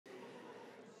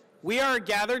We are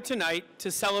gathered tonight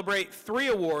to celebrate 3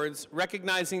 awards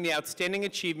recognizing the outstanding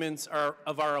achievements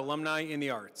of our alumni in the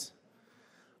arts.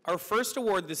 Our first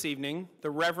award this evening,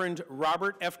 the Reverend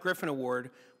Robert F. Griffin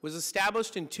Award, was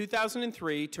established in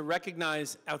 2003 to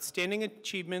recognize outstanding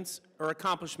achievements or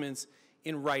accomplishments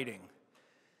in writing.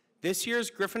 This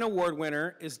year's Griffin Award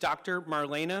winner is Dr.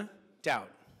 Marlene Daut.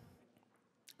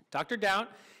 Dr. Daut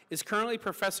is currently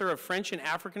Professor of French and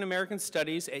African American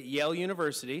Studies at Yale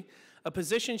University, a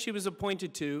position she was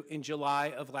appointed to in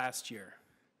July of last year.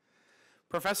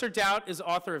 Professor Daut is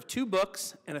author of 2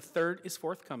 books, and a 3rd is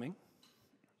forthcoming.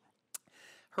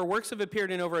 Her works have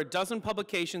appeared in over a dozen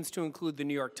publications to include the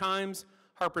New York Times,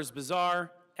 Harper's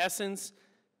Bazaar, Essence,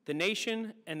 The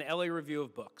Nation, and the LA Review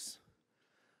of Books.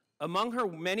 Among her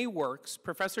many works,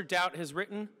 Professor Daut has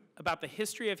written about the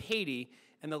history of Haiti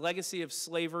and the legacy of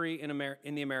slavery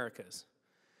in the Americas.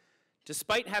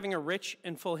 Despite having a rich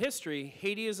and full history,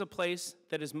 Haiti is a place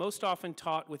that is most often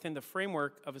taught within the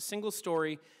framework of a single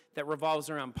story that revolves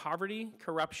around poverty,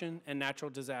 corruption, and natural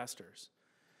disasters.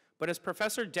 But as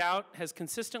Professor Daut has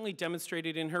consistently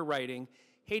demonstrated in her writing,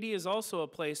 Haiti is also a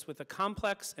place with a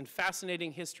complex and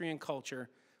fascinating history and culture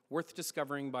worth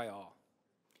discovering by all.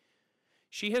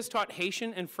 She has taught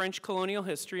Haitian and French colonial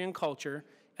history and culture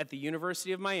at the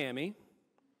University of Miami,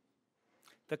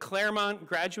 the Claremont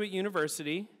Graduate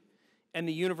University, and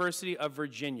the University of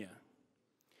Virginia.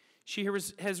 She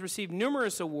has received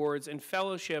numerous awards and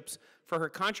fellowships for her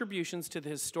contributions to the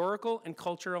historical and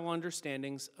cultural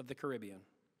understandings of the Caribbean.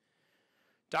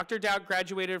 Dr. Daut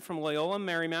graduated from Loyola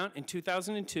Marymount in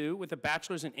 2002 with a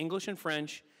bachelor's in English and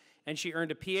French, and she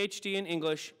earned a PhD in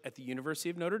English at the University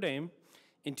of Notre Dame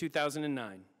in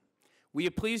 2009. Will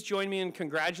you please join me in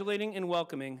congratulating and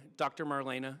welcoming Dr.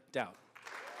 Marlene Daut.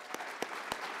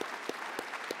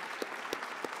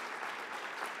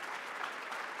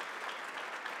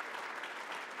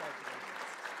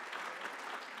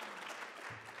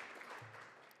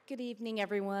 Good evening,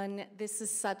 everyone. This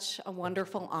is such a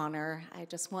wonderful honor. I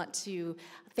just want to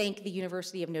thank the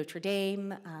University of Notre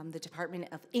Dame, the Department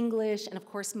of English, and of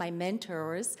course my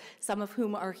mentors, some of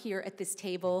whom are here at this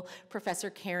table, Professor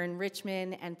Karen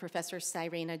Richmond and Professor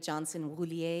Cyrena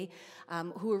Johnson-Roulier,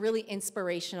 who were really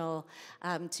inspirational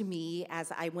to me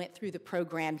as I went through the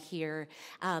program here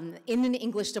in an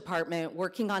English department,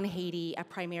 working on Haiti, a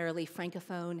primarily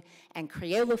Francophone and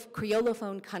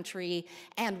Creolophone country,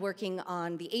 and working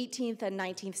on the 18th and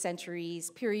 19th centuries,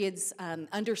 periods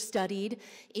understudied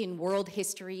in world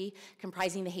history,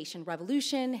 comprising the Haitian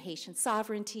Revolution, Haitian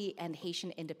sovereignty, and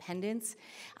Haitian independence.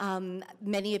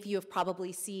 Many of you have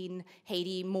probably seen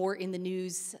Haiti more in the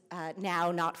news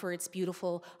now, not for its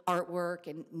beautiful artwork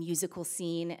and musical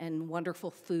scene and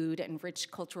wonderful food and rich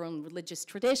cultural and religious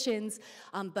traditions,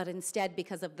 but instead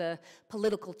because of the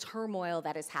political turmoil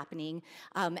that is happening.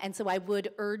 And so I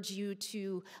would urge you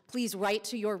to please write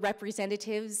to your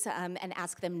representatives and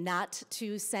ask them not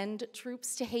to send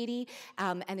troops to Haiti,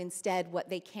 and instead what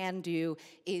they can do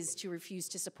is to refuse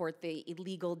to support the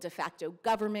illegal de facto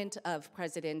government of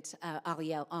President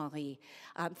Ariel Henry.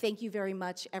 Thank you very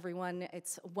much, everyone.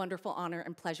 It's a wonderful honor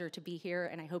and pleasure to be here,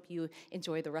 and I hope you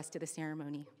enjoy the rest of the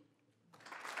ceremony.